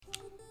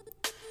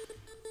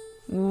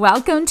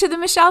Welcome to the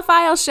Michelle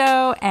Pfile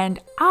Show, and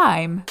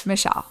I'm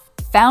Michelle,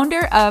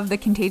 founder of the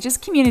contagious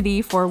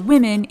community for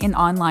women in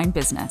online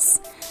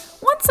business.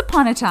 Once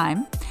upon a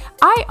time,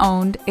 I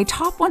owned a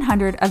top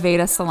 100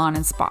 Aveda salon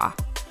and spa,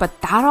 but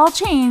that all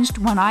changed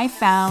when I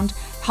found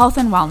health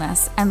and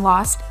wellness and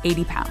lost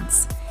 80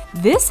 pounds.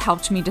 This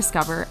helped me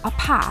discover a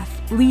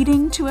path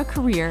leading to a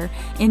career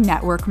in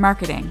network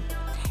marketing.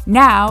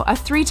 Now, a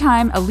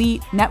 3-time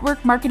elite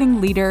network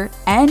marketing leader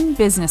and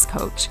business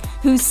coach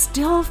who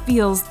still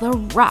feels the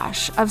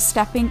rush of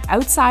stepping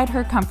outside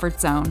her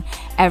comfort zone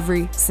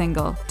every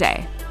single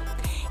day.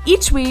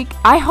 Each week,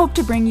 I hope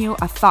to bring you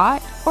a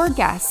thought or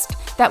guest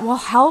that will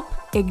help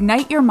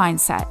ignite your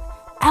mindset,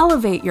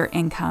 elevate your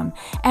income,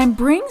 and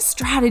bring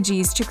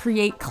strategies to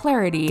create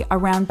clarity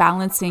around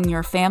balancing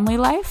your family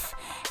life,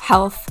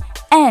 health,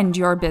 and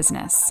your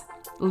business.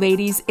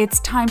 Ladies, it's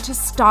time to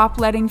stop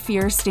letting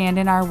fear stand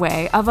in our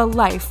way of a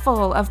life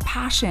full of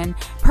passion,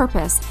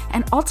 purpose,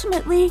 and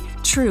ultimately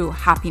true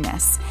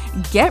happiness.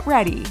 Get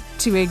ready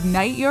to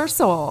ignite your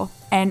soul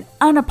and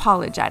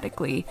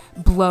unapologetically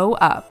blow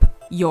up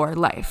your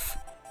life.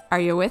 Are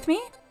you with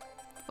me?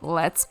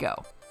 Let's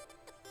go.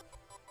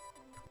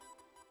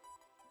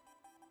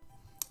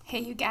 Hey,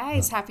 you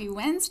guys, happy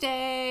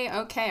Wednesday.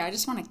 Okay, I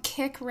just want to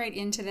kick right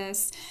into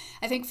this.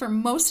 I think for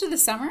most of the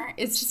summer,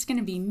 it's just going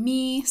to be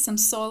me, some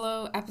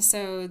solo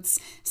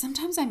episodes.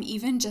 Sometimes I'm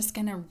even just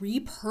going to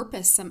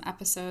repurpose some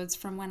episodes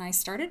from when I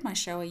started my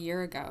show a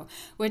year ago,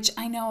 which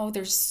I know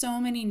there's so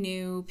many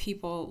new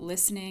people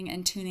listening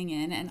and tuning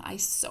in, and I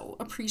so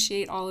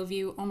appreciate all of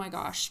you. Oh my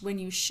gosh, when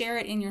you share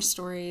it in your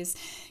stories,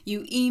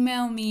 you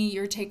email me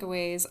your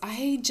takeaways.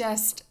 I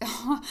just,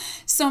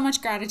 so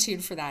much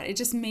gratitude for that. It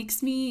just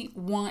makes me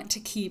want to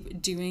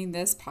keep doing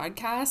this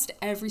podcast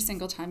every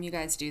single time you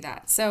guys do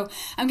that. So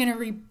I'm going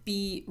to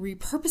be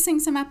repurposing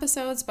some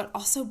episodes, but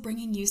also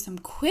bringing you some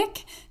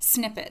quick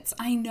snippets.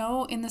 I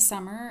know in the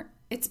summer,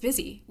 it's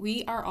busy.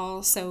 We are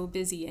all so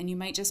busy, and you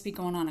might just be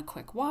going on a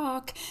quick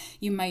walk.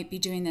 You might be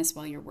doing this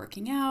while you're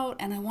working out,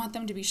 and I want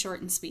them to be short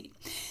and sweet.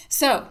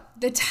 So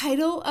the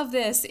title of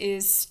this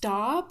is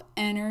Stop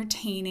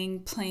Entertaining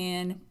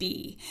Plan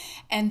B.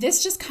 And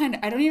this just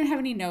I don't even have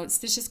any notes.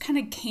 This just kind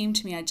of came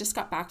to me. I just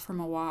got back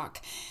from a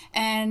walk,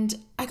 and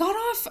I got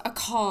off a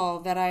call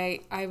that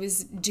I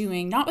was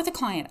doing, not with a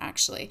client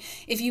actually.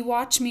 If you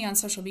watch me on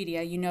social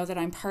media, you know that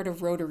I'm part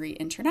of Rotary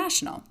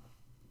International.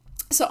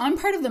 So I'm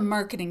part of the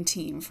marketing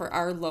team for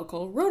our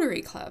local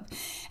Rotary Club,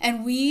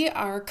 and we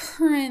are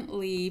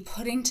currently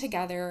putting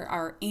together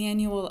our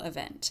annual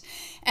event.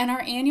 And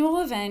our annual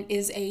event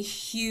is a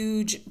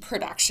huge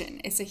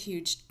production. It's a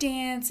huge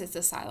dance. It's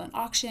a silent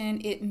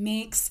auction. It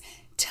makes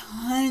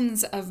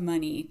tons of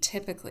money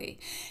typically.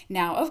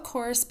 Now, of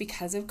course,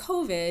 because of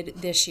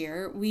COVID this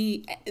year,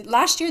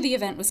 last year the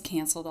event was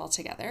canceled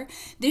altogether.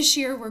 This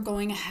year we're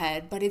going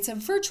ahead, but it's a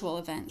virtual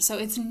event. So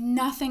it's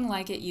nothing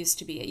like it used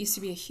to be. It used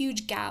to be a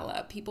huge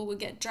gala. People would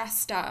get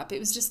dressed up. It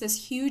was just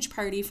this huge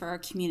party for our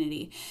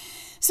community.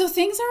 So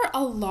things are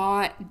a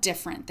lot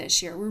different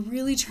this year. We're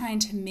really trying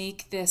to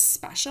make this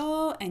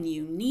special and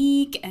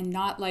unique and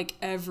not like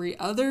every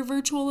other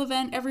virtual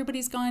event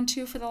everybody's gone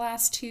to for the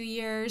last 2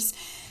 years.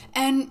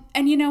 And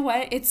you know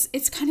what?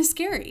 It's kind of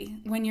scary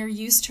when you're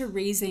used to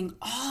raising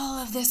all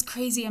of this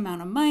crazy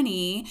amount of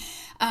money.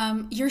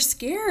 You're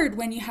scared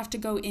when you have to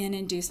go in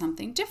and do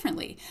something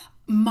differently.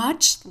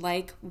 Much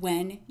like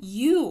when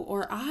you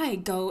or I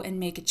go and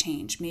make a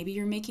change. Maybe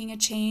you're making a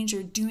change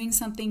or doing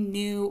something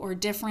new or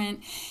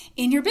different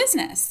in your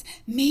business.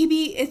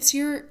 Maybe it's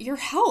your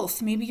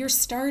health. Maybe you're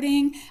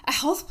starting a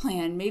health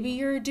plan. Maybe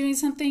you're doing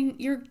something,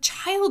 your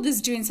child is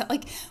doing something.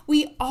 Like,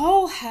 we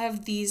all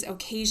have these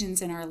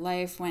occasions in our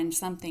life when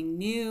something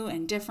new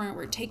and different,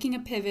 we're taking a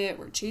pivot,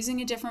 we're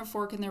choosing a different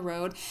fork in the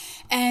road,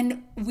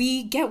 and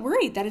we get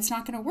worried that it's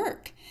not going to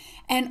work.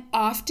 And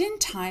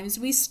oftentimes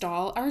we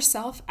stall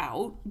ourselves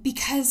out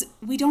because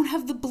we don't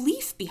have the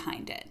belief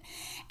behind it.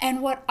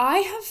 And what I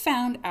have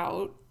found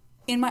out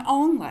in my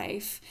own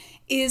life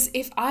is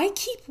if I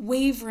keep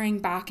wavering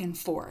back and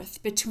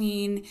forth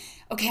between,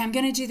 okay, I'm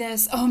going to do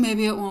this. Oh,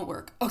 maybe it won't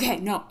work. Okay,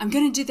 no, I'm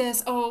going to do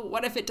this. Oh,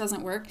 what if it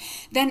doesn't work?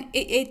 Then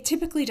it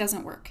typically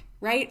doesn't work,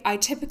 right? I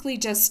typically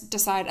just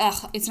decide,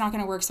 it's not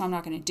going to work, so I'm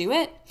not going to do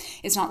it.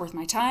 It's not worth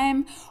my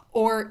time,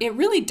 or it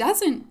really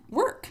doesn't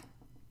work.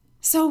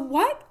 So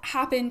what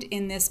happened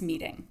in this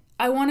meeting?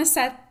 I want to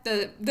set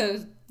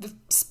the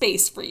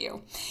space for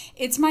you.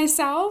 It's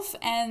myself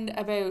and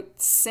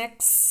about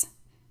 6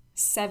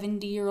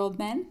 70-year-old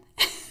men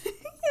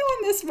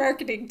in this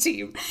marketing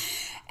team.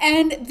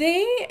 And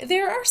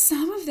there are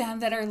some of them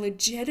that are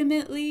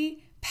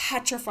legitimately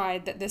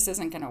petrified that this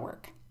isn't going to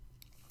work.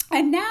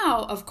 And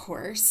now, of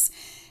course,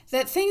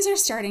 that things are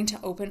starting to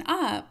open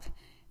up,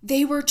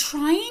 they were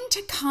trying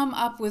to come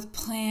up with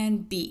plan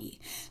B.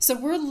 So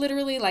we're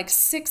literally like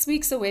 6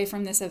 weeks away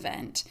from this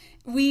event.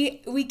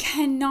 We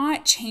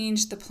cannot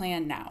change the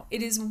plan now.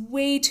 It is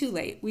way too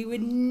late. We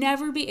would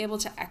never be able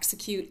to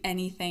execute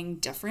anything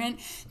different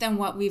than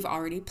what we've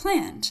already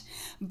planned.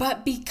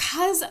 But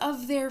because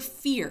of their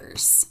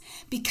fears,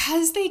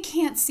 because they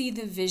can't see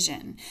the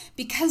vision,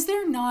 because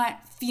they're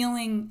not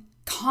feeling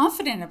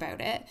confident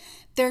about it,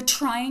 they're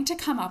trying to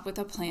come up with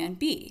a plan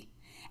B.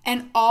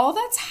 And all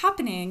that's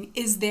happening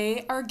is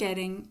they are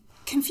getting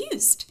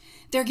confused.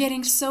 They're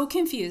getting so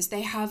confused.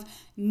 They have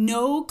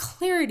no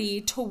clarity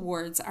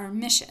towards our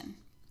mission.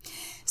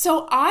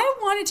 So I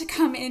wanted to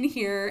come in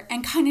here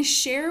and kind of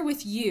share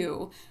with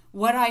you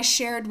what I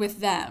shared with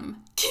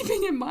them,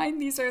 keeping in mind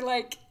these are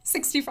like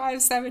 65,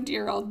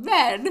 70-year-old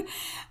men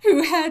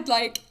who had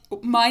like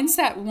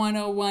Mindset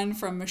 101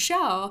 from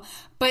Michelle.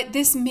 But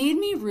this made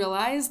me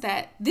realize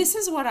that this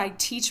is what I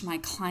teach my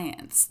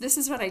clients. This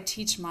is what I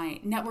teach my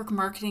network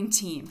marketing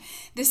team.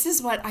 This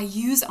is what I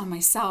use on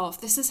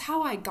myself. This is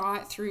how I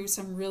got through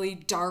some really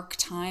dark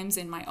times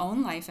in my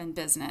own life and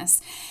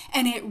business.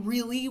 And it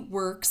really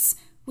works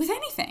with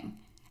anything.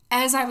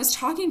 As I was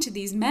talking to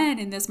these men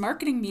in this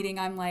marketing meeting,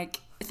 I'm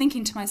like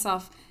thinking to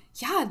myself,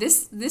 yeah,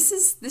 this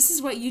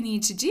is what you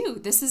need to do.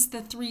 This is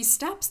the 3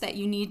 steps that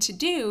you need to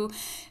do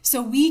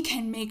so we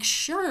can make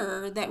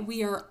sure that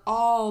we are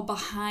all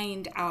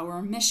behind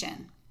our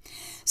mission.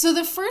 So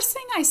the first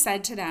thing I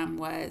said to them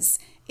was,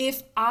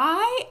 if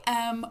I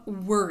am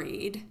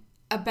worried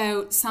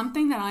about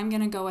something that I'm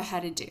going to go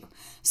ahead and do.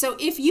 So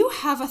if you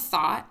have a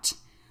thought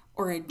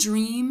or a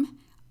dream,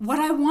 what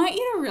I want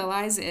you to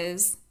realize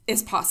is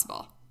it's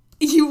possible.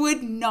 You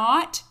would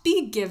not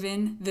be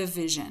given the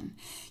vision.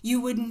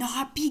 You would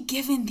not be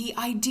given the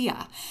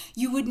idea.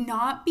 You would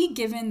not be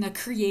given the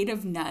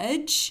creative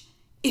nudge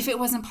if it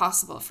wasn't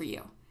possible for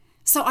you.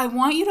 So I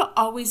want you to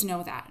always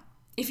know that.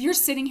 If you're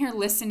sitting here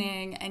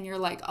listening and you're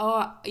like,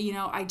 oh,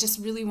 I just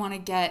really want to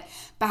get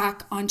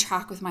back on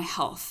track with my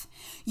health,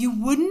 you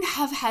wouldn't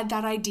have had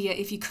that idea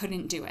if you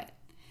couldn't do it.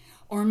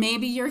 Or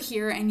maybe you're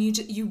here and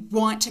you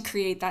want to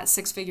create that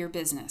 6-figure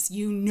business.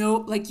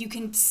 Like you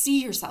can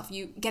see yourself.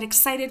 You get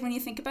excited when you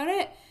think about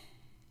it.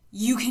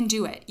 You can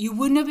do it. You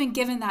wouldn't have been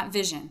given that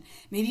vision.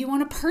 Maybe you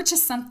want to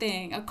purchase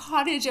something, a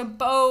cottage, a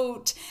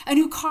boat, a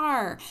new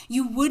car.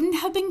 You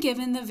wouldn't have been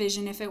given the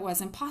vision if it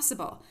wasn't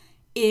possible.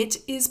 It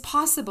is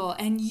possible,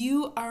 and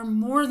you are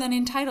more than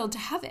entitled to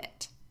have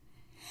it.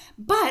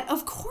 But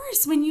of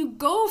course, when you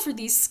go for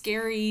these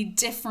scary,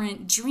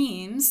 different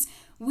dreams,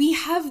 we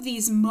have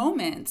these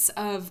moments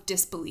of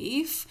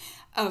disbelief,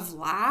 of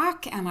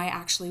lack. Am I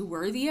actually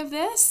worthy of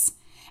this?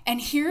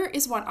 And here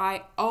is what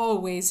I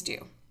always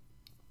do.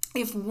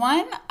 If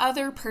one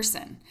other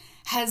person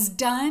has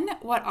done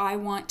what I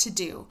want to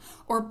do,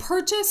 or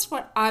purchased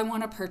what I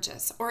want to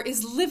purchase, or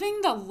is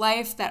living the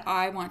life that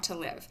I want to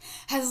live,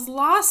 has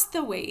lost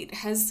the weight,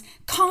 has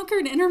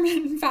conquered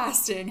intermittent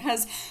fasting,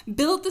 has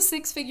built the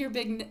 6-figure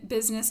big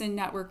business in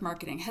network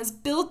marketing, has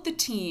built the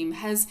team,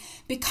 has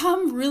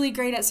become really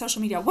great at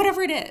social media,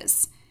 whatever it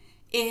is,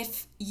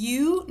 if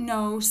you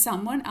know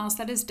someone else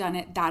that has done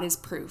it, that is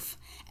proof.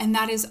 And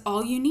that is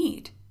all you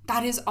need.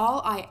 That is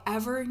all I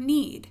ever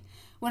need.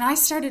 When I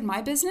started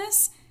my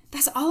business,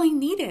 that's all I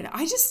needed.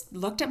 I just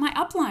looked at my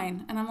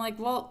upline and I'm like,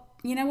 well,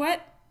 you know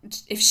what?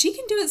 If she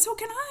can do it, so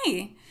can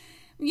I.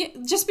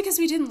 Just because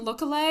we didn't look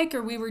alike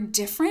or we were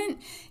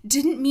different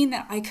didn't mean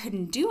that I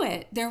couldn't do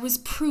it. There was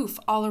proof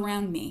all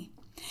around me.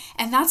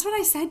 And that's what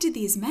I said to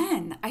these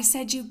men. I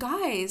said, you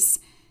guys,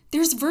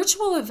 there's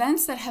virtual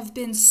events that have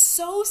been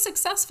so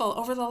successful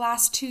over the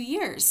last 2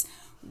 years.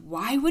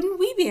 Why wouldn't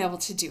we be able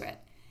to do it?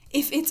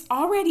 If it's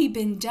already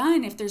been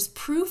done, if there's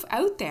proof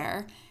out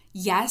there,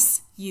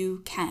 yes,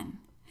 you can.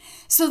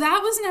 So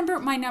that was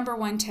my number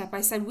 1 tip.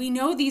 I said, we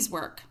know these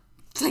work.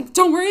 Like,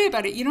 don't worry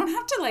about it. You don't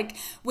have to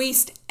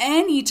waste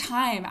any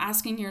time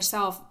asking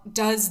yourself,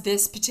 does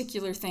this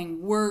particular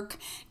thing work?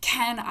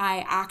 Can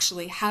I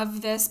actually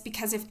have this?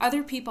 Because if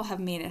other people have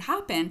made it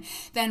happen,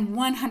 then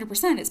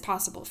 100% it's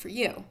possible for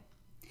you.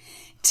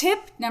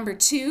 Tip number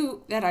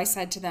 2 that I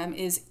said to them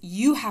is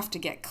you have to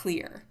get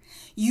clear.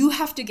 You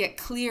have to get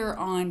clear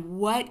on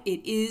what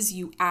it is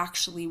you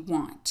actually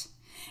want.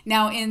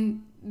 Now,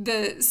 in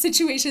the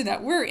situation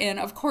that we're in,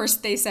 of course,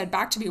 they said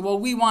back to me, well,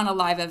 we want a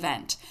live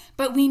event.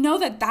 But we know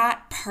that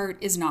that part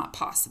is not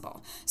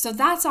possible. So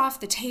that's off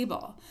the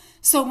table.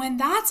 So when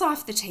that's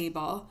off the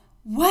table,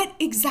 what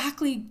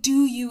exactly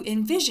do you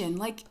envision?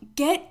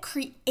 Get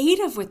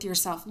creative with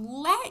yourself.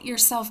 Let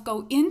yourself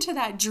go into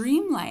that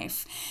dream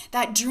life,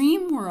 that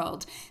dream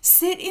world.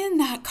 Sit in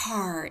that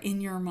car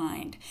in your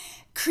mind.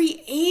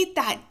 Create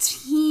that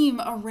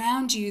team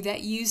around you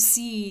that you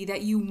see,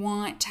 that you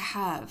want to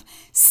have.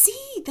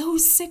 See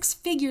those 6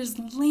 figures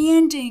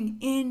landing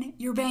in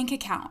your bank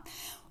account.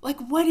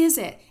 What is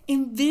it?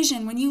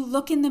 Envision when you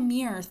look in the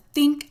mirror,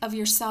 think of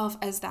yourself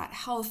as that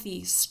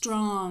healthy,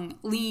 strong,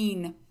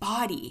 lean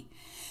body.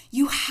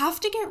 You have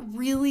to get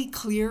really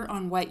clear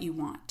on what you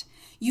want.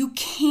 You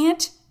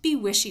can't be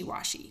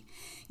wishy-washy.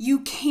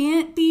 You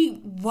can't be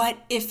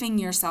what ifing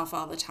yourself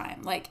all the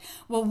time. Like,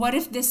 well, what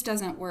if this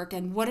doesn't work?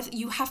 And what if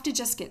you have to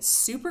just get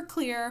super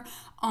clear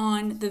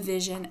on the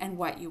vision and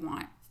what you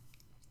want.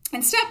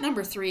 And step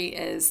number 3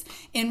 is,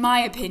 in my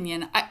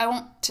opinion,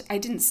 I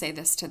didn't say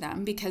this to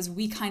them because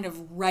we kind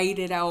of write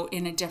it out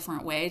in a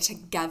different way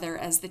together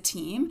as the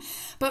team.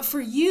 But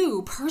for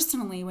you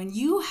personally, when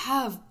you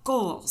have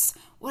goals,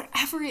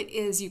 whatever it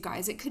is, you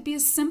guys, it could be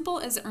as simple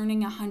as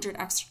earning $100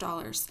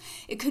 extra.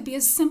 It could be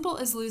as simple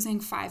as losing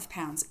 5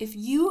 pounds. If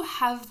you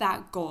have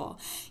that goal,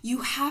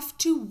 you have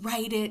to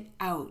write it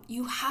out.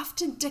 You have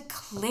to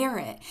declare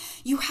it.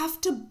 You have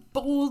to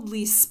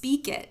boldly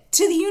speak it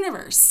to the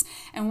universe.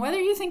 And whether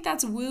you think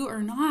that's woo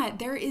or not,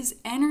 there is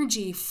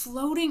energy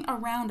floating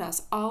around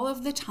us all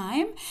of the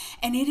time,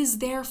 and it is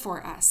there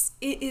for us.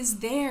 It is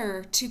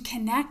there to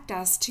connect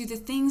us to the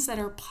things that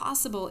are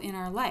possible in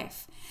our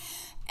life.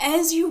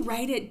 As you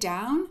write it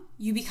down,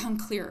 you become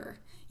clearer.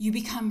 You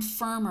become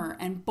firmer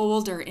and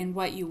bolder in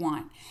what you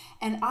want.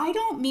 And I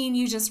don't mean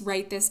you just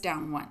write this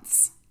down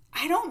once.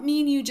 I don't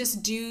mean you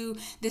just do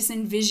this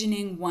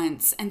envisioning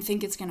once and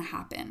think it's going to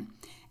happen.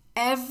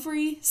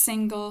 Every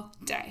single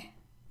day,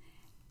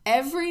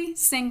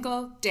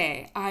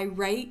 I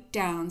write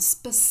down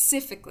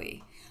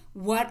specifically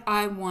what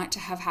I want to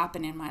have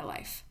happen in my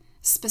life.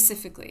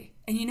 Specifically.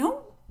 And you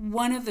know,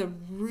 one of the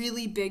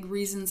really big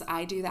reasons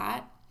I do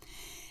that,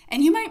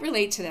 and you might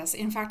relate to this.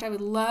 In fact, I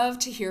would love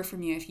to hear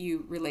from you if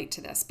you relate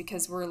to this,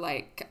 because we're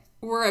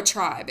a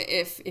tribe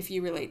if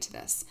you relate to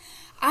this.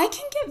 I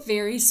can get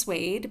very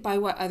swayed by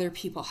what other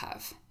people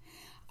have.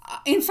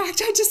 In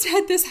fact, I just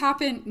had this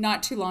happen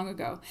not too long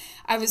ago.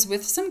 I was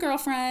with some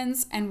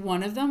girlfriends, and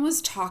one of them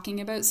was talking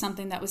about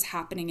something that was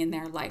happening in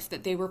their life,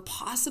 that they were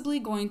possibly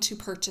going to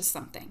purchase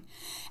something.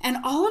 And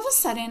all of a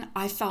sudden,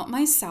 I felt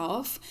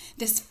myself,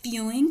 this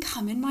feeling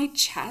come in my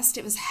chest.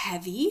 It was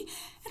heavy.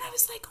 And I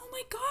was like, oh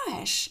my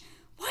gosh,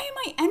 why am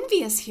I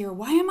envious here?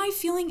 Why am I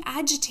feeling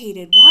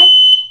agitated? Why?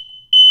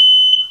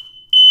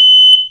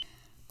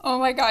 Oh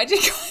my God, you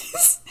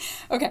guys.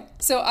 Okay,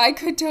 so I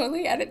could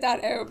totally edit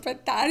that out,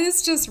 but that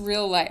is just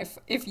real life.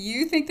 If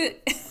you think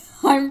that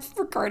I'm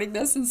recording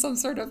this in some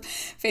sort of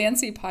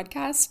fancy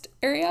podcast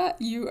area,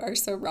 you are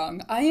so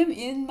wrong. I am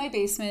in my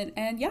basement,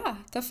 and yeah,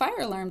 the fire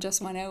alarm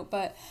just went out,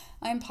 but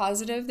I'm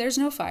positive there's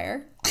no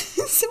fire.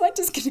 So I'm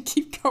just going to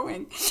keep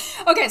going.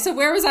 Okay, so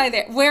where was I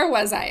there? Where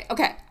was I?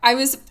 Okay,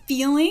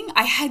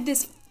 I had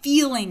this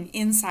feeling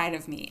inside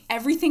of me.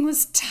 Everything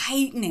was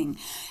tightening.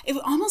 It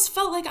almost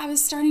felt like I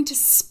was starting to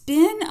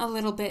spin a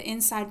little bit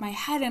inside my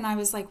head. And I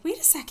was like, wait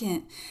a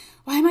second.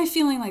 Why am I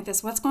feeling like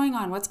this? What's going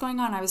on? What's going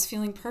on? I was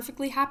feeling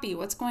perfectly happy.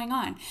 What's going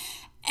on?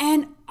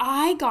 And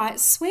I got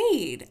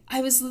swayed.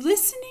 I was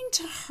listening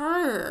to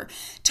her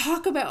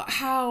talk about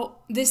how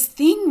this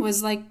thing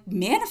was like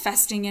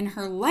manifesting in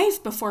her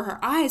life before her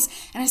eyes.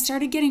 And I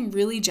started getting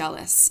really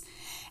jealous.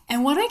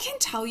 And what I can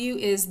tell you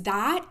is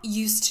that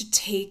used to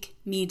take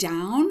me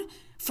down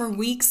for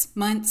weeks,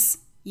 months,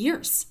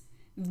 years.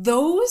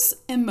 Those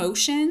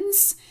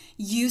emotions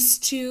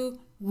used to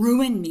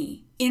ruin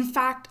me. In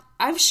fact,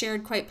 I've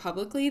shared quite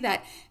publicly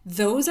that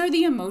those are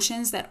the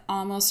emotions that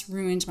almost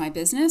ruined my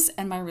business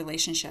and my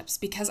relationships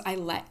because I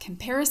let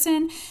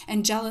comparison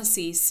and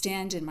jealousy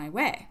stand in my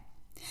way.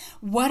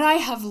 What I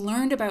have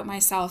learned about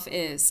myself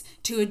is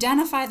to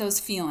identify those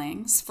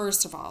feelings,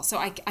 first of all. So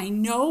I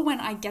know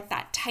when I get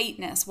that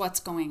tightness, what's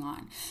going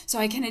on. So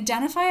I can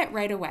identify it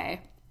right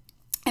away.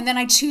 And then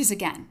I choose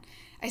again.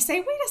 I say,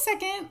 wait a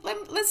second,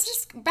 let's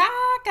just back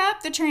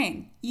up the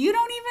train. You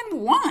don't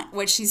even want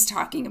what she's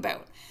talking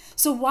about.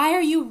 So why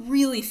are you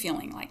really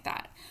feeling like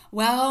that?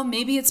 Well,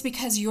 maybe it's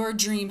because your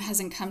dream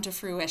hasn't come to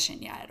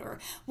fruition yet or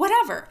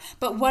whatever.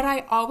 But what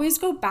I always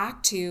go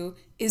back to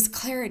is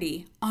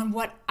clarity on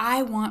what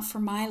I want for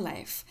my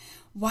life.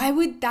 Why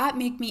would that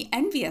make me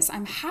envious?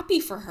 I'm happy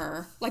for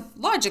her. Like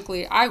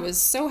logically, I was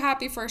so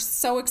happy for her,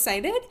 so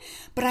excited,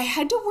 but I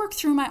had to work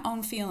through my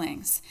own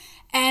feelings.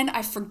 And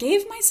I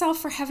forgave myself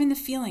for having the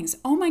feelings.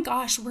 Oh my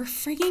gosh, we're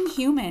frigging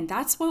human.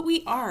 That's what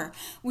we are.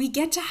 We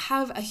get to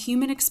have a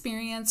human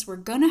experience. We're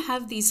going to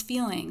have these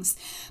feelings.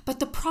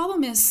 But the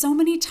problem is so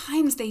many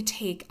times they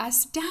take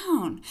us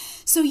down.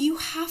 So you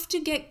have to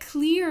get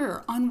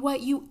clear on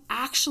what you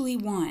actually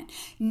want,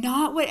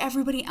 not what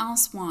everybody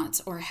else wants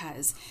or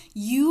has.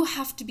 You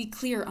have to be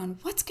clear on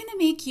what's going to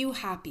make you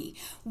happy.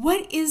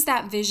 What is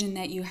that vision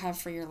that you have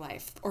for your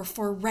life or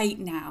for right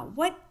now?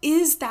 What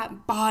is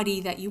that body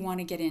that you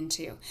want to get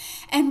into?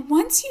 And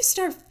once you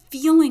start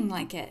feeling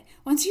like it,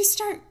 once you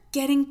start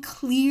getting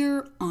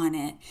clear on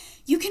it,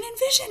 you can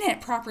envision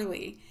it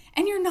properly.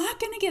 And you're not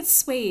going to get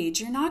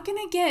swayed. You're not going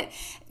to get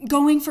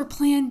going for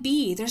plan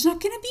B. There's not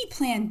going to be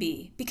plan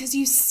B because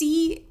you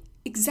see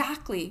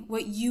exactly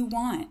what you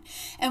want.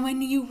 And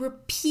when you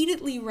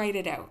repeatedly write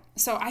it out.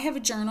 So I have a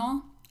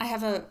journal. I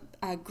have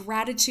a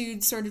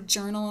gratitude sort of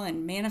journal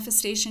and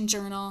manifestation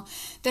journal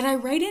that I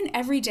write in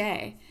every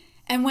day.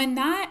 And when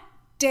that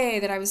day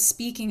that I was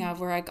speaking of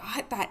where I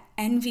got that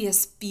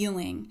envious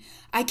feeling,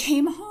 I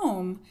came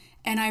home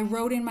and I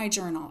wrote in my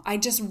journal. I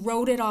just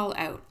wrote it all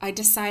out. I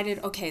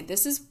decided, okay,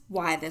 this is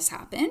why this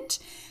happened.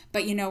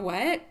 But you know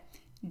what?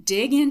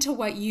 Dig into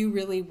what you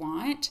really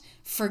want,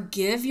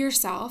 forgive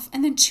yourself,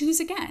 and then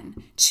choose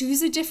again.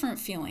 Choose a different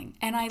feeling.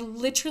 And I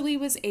literally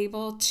was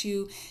able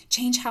to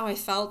change how I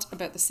felt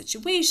about the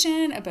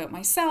situation, about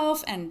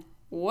myself, and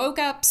woke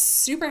up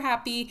super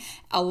happy,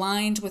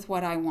 aligned with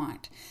what I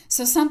want.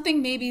 So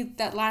something maybe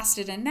that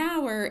lasted an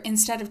hour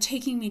instead of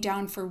taking me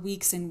down for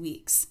weeks and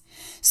weeks.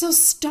 So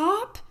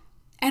stop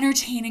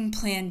entertaining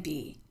plan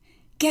B.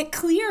 Get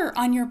clear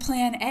on your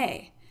plan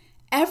A.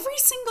 Every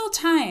single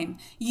time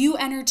you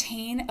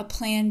entertain a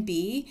plan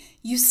B,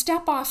 you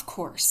step off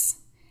course.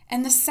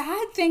 And the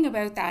sad thing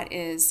about that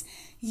is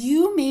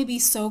you may be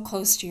so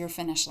close to your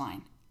finish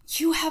line.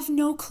 You have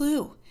no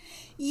clue.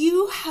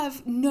 You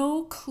have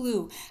no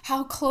clue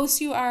how close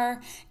you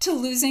are to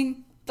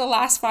losing the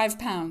last 5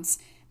 pounds.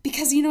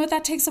 Because you know what?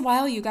 That takes a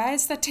while, you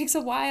guys. That takes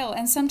a while.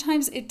 And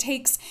sometimes it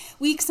takes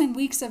weeks and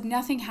weeks of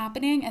nothing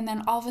happening. And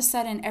then all of a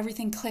sudden,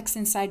 everything clicks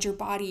inside your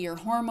body. Your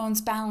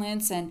hormones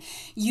balance and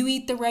you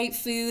eat the right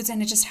foods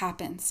and it just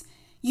happens.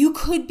 You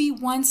could be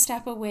one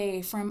step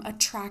away from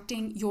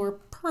attracting your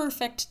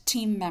perfect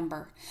team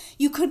member.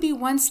 You could be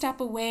one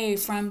step away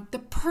from the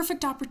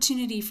perfect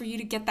opportunity for you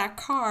to get that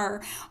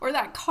car or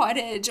that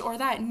cottage or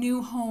that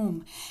new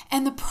home.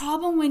 And the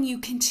problem when you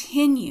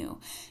continue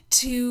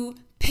to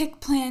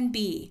pick plan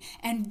B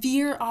and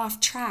veer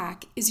off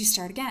track is you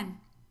start again,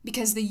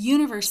 because the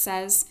universe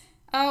says,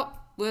 oh,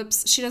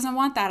 whoops, she doesn't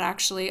want that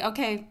actually.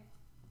 Okay,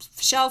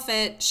 shelf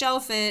it.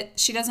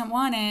 She doesn't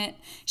want it.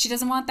 She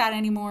doesn't want that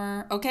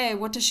anymore. Okay,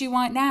 what does she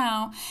want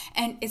now?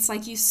 And it's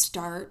like you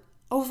start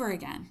over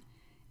again.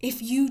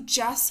 If you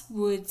just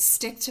would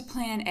stick to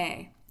plan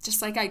A,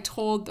 just like I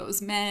told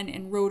those men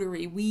in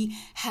Rotary, we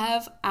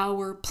have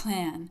our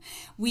plan.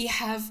 We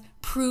have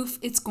proof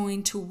it's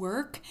going to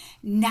work.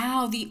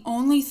 Now, the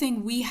only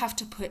thing we have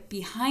to put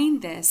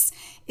behind this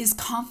is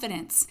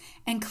confidence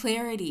and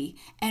clarity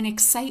and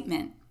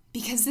excitement,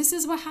 because this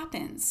is what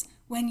happens.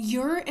 When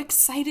you're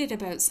excited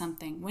about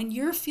something, when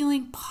you're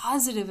feeling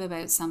positive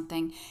about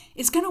something,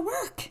 it's going to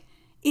work.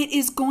 It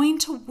is going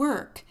to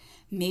work.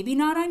 Maybe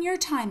not on your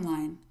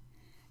timeline.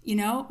 You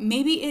know,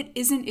 maybe it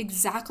isn't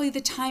exactly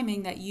the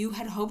timing that you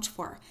had hoped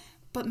for,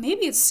 but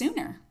maybe it's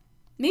sooner.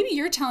 Maybe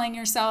you're telling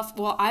yourself,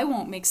 well, I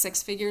won't make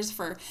 6 figures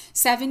for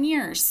 7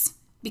 years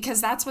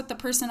because that's what the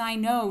person I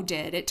know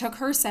did. It took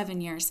her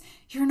 7 years.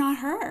 You're not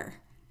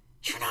her.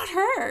 You're not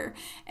her.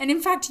 And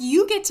in fact,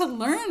 you get to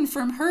learn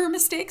from her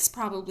mistakes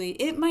probably.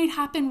 It might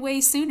happen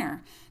way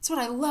sooner. That's what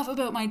I love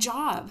about my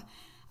job.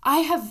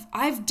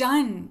 I've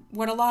done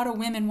what a lot of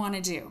women want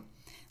to do.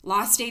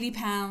 Lost 80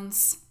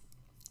 pounds,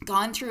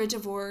 gone through a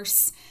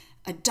divorce,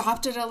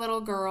 adopted a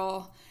little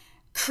girl,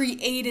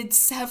 created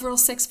several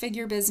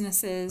 6-figure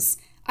businesses.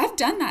 I've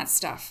done that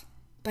stuff.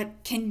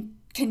 But can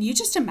you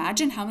just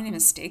imagine how many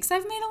mistakes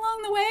I've made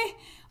along the way?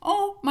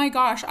 Oh my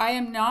gosh, I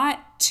am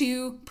not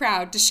too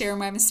proud to share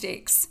my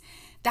mistakes.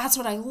 That's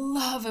what I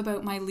love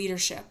about my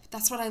leadership.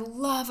 That's what I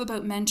love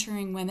about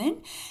mentoring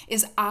women,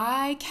 is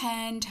I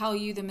can tell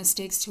you the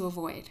mistakes to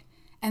avoid.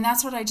 And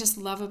that's what I just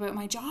love about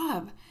my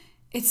job.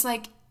 It's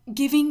like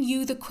giving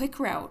you the quick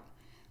route.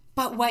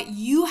 But what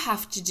you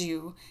have to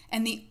do,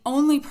 and the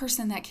only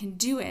person that can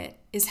do it,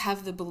 is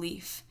have the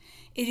belief.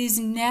 It is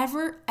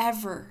never,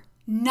 ever,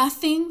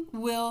 nothing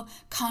will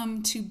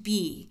come to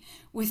be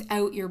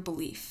without your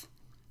belief.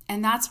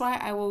 And that's why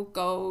I will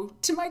go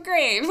to my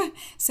grave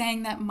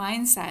saying that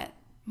mindset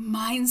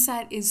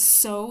is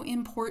so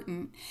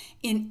important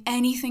in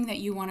anything that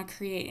you want to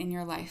create in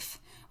your life.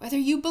 Whether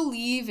you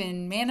believe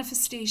in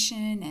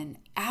manifestation and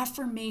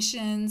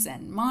affirmations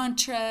and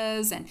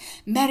mantras and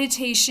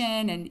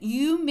meditation, and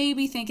you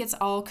maybe think it's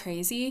all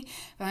crazy,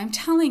 but I'm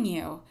telling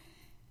you,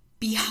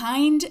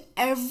 behind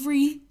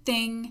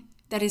everything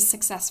that is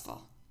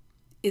successful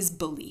is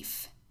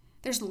belief.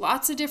 There's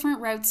lots of different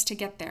routes to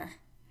get there.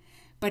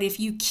 But if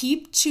you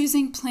keep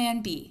choosing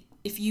plan B,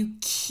 if you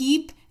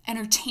keep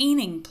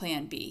entertaining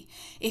plan B,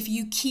 if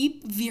you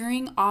keep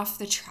veering off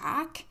the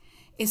track,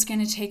 it's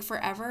going to take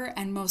forever,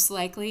 and most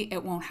likely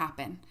it won't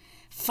happen.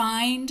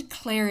 Find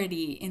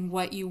clarity in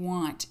what you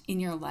want in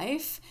your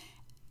life,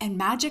 and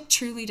magic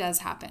truly does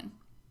happen.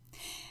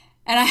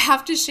 And I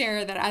have to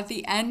share that at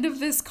the end of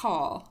this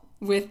call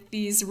with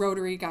these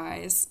Rotary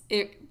guys,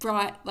 it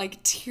brought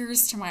like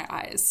tears to my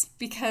eyes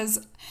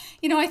because,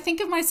 you know, I think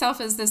of myself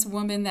as this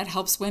woman that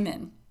helps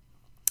women.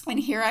 And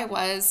here I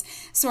was,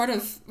 sort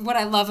of, what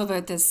I love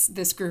about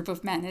this group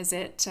of men is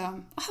I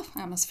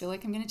almost feel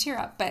like I'm going to tear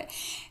up, but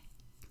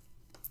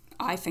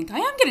I think I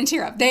am going to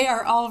tear up. They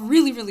are all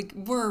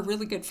were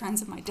really good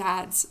friends of my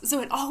dad's.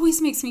 So it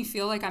always makes me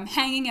feel like I'm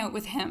hanging out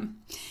with him.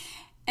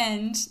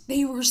 And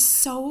they were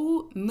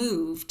so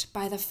moved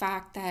by the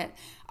fact that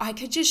I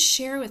could just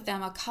share with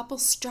them a couple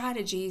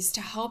strategies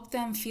to help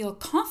them feel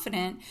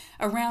confident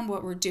around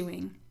what we're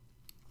doing.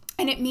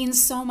 And it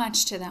means so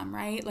much to them,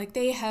 right? Like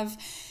they have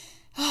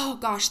oh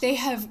gosh, they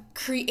have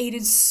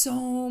created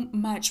so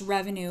much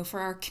revenue for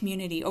our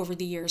community over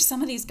the years.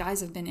 Some of these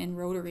guys have been in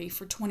Rotary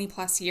for 20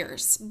 plus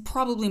years,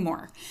 probably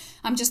more.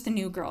 I'm just the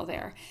new girl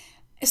there.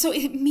 So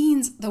it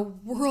means the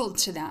world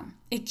to them.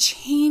 It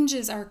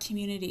changes our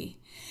community.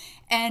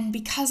 And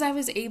because I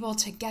was able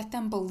to get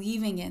them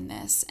believing in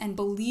this and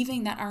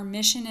believing that our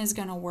mission is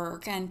going to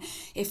work, and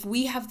if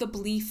we have the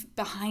belief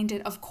behind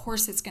it, of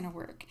course it's going to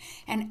work.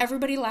 And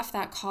everybody left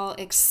that call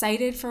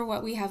excited for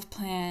what we have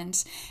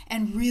planned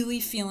and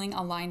really feeling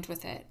aligned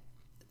with it.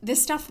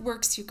 This stuff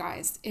works, you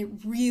guys. It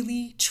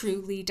really,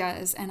 truly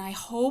does. And I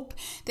hope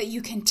that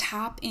you can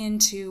tap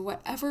into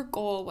whatever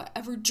goal,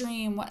 whatever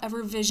dream,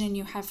 whatever vision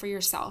you have for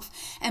yourself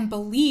and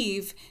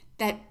believe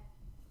that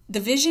the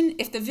vision,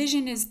 if the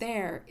vision is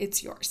there,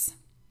 it's yours.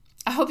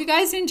 I hope you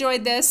guys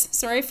enjoyed this.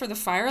 Sorry for the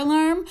fire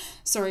alarm.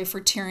 Sorry for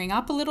tearing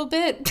up a little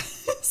bit.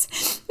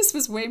 This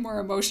was way more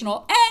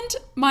emotional and,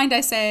 might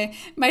I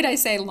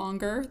say,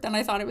 longer than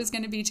I thought it was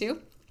going to be too.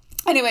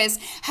 Anyways,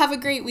 have a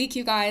great week,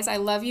 you guys. I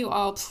love you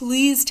all.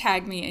 Please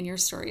tag me in your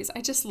stories.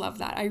 I just love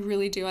that. I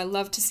really do. I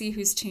love to see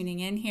who's tuning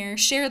in here.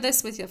 Share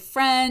this with a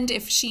friend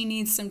if she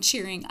needs some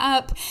cheering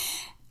up,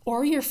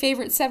 or your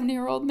favorite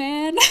 70-year-old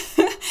man.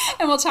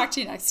 And we'll talk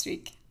to you next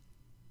week.